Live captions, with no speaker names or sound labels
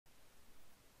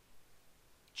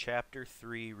Chapter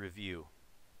 3 Review.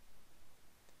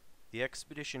 The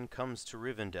expedition comes to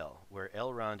Rivendell, where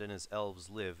Elrond and his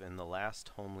elves live in the last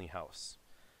homely house.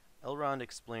 Elrond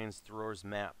explains Thror's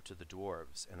map to the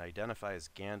dwarves and identifies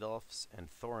Gandalf's and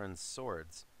Thorin's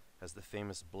swords as the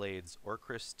famous blades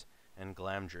Orcrist and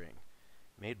Glamdring,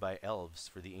 made by elves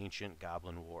for the ancient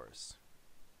Goblin Wars.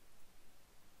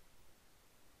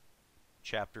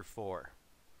 Chapter 4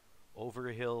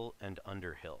 Overhill and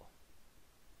Underhill.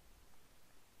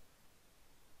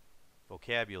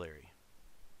 Vocabulary: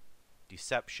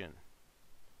 deception,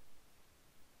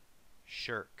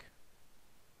 shirk,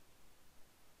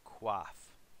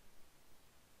 quaff,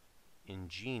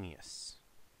 ingenious,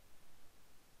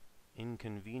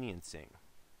 inconveniencing,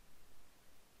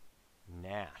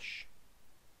 gnash.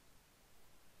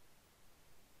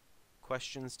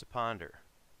 Questions to ponder.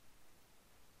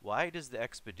 Why does the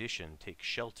expedition take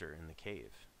shelter in the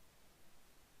cave?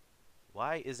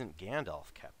 Why isn't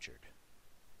Gandalf captured?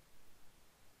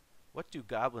 What do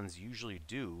goblins usually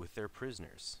do with their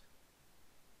prisoners?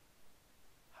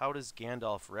 How does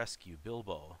Gandalf rescue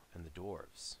Bilbo and the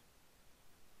dwarves?